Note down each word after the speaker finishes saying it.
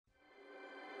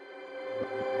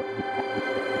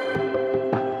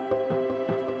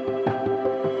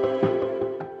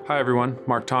Hi everyone,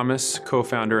 Mark Thomas,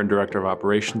 co-founder and director of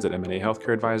operations at M&A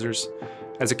Healthcare Advisors.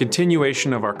 As a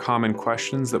continuation of our common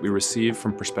questions that we receive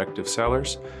from prospective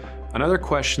sellers, another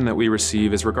question that we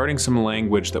receive is regarding some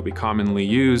language that we commonly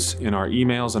use in our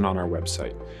emails and on our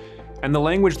website. And the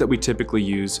language that we typically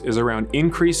use is around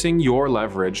increasing your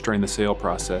leverage during the sale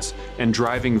process and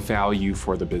driving value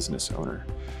for the business owner.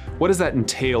 What does that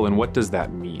entail and what does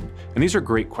that mean? And these are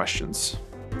great questions.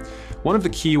 One of the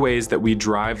key ways that we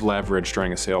drive leverage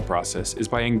during a sale process is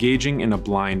by engaging in a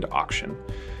blind auction.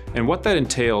 And what that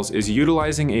entails is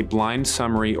utilizing a blind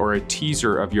summary or a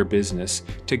teaser of your business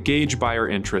to gauge buyer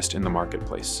interest in the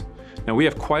marketplace. Now, we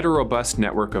have quite a robust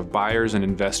network of buyers and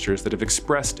investors that have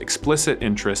expressed explicit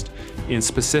interest in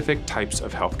specific types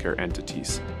of healthcare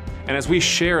entities. And as we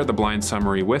share the blind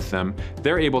summary with them,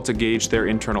 they're able to gauge their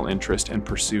internal interest and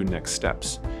pursue next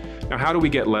steps. Now, how do we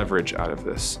get leverage out of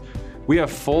this? We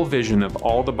have full vision of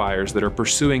all the buyers that are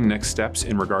pursuing next steps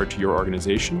in regard to your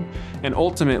organization and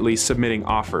ultimately submitting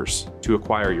offers to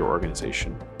acquire your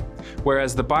organization.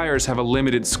 Whereas the buyers have a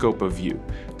limited scope of view.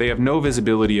 They have no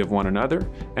visibility of one another,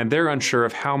 and they're unsure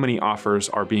of how many offers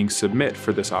are being submitted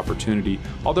for this opportunity,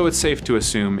 although it's safe to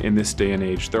assume in this day and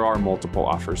age there are multiple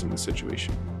offers in the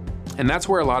situation. And that's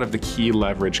where a lot of the key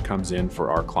leverage comes in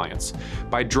for our clients.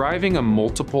 By driving a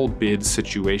multiple bid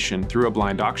situation through a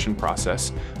blind auction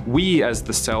process, we as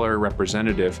the seller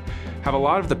representative have a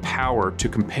lot of the power to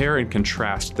compare and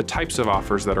contrast the types of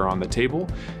offers that are on the table.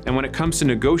 And when it comes to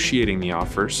negotiating the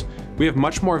offers, we have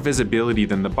much more visibility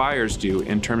than the buyers do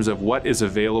in terms of what is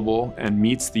available and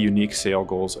meets the unique sale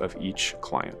goals of each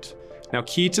client. Now,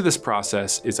 key to this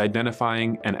process is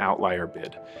identifying an outlier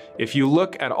bid. If you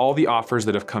look at all the offers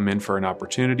that have come in for an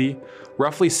opportunity,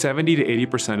 roughly 70 to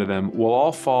 80% of them will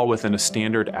all fall within a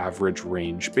standard average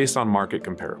range based on market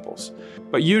comparables.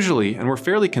 But usually, and we're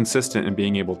fairly consistent in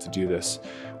being able to do this,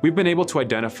 we've been able to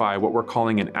identify what we're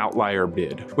calling an outlier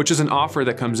bid, which is an offer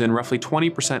that comes in roughly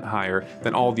 20% higher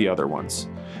than all the other ones.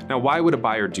 Now, why would a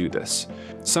buyer do this?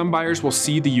 Some buyers will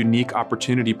see the unique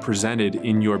opportunity presented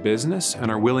in your business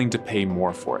and are willing to pay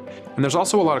more for it. And there's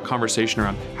also a lot of conversation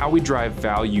around how we drive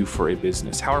value for a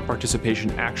business, how our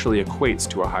participation actually equates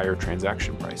to a higher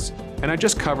transaction price. And I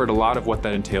just covered a lot of what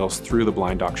that entails through the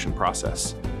blind auction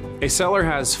process. A seller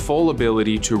has full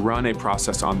ability to run a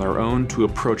process on their own, to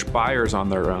approach buyers on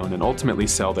their own, and ultimately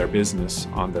sell their business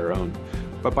on their own.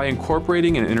 But by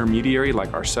incorporating an intermediary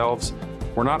like ourselves,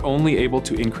 we're not only able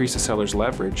to increase a seller's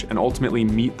leverage and ultimately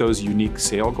meet those unique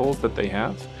sale goals that they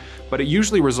have, but it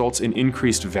usually results in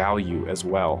increased value as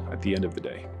well at the end of the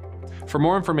day. For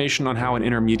more information on how an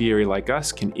intermediary like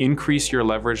us can increase your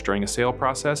leverage during a sale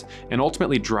process and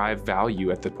ultimately drive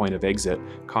value at the point of exit,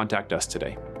 contact us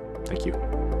today. Thank you.